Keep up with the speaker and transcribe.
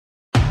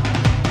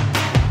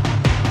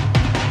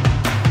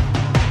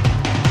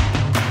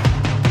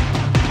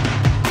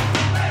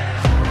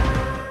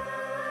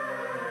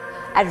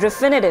At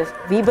Refinitiv,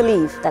 we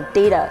believe that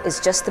data is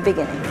just the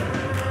beginning.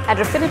 At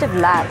Refinitiv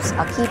Labs,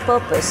 our key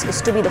purpose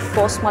is to be the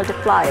force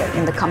multiplier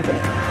in the company.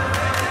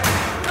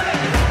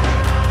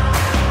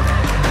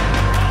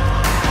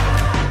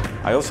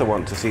 I also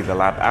want to see the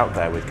lab out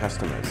there with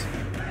customers,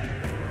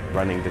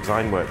 running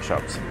design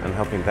workshops and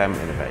helping them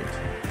innovate.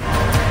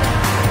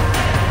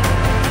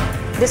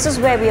 This is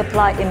where we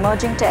apply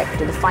emerging tech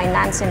to the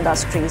finance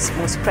industry's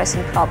most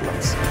pressing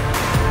problems.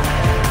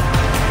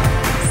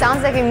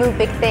 Sounds like we move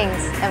big things,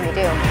 and we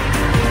do.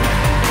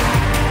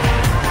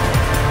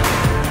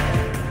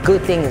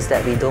 Good thing is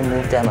that we don't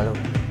move them alone.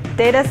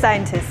 Data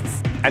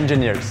scientists,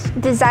 engineers,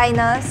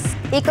 Designers,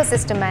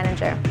 ecosystem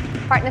manager,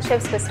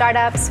 partnerships with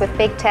startups, with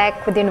big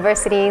tech, with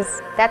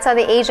universities. That's how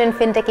the Asian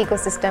fintech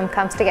ecosystem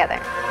comes together.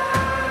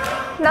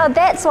 Now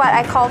that's what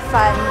I call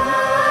fun.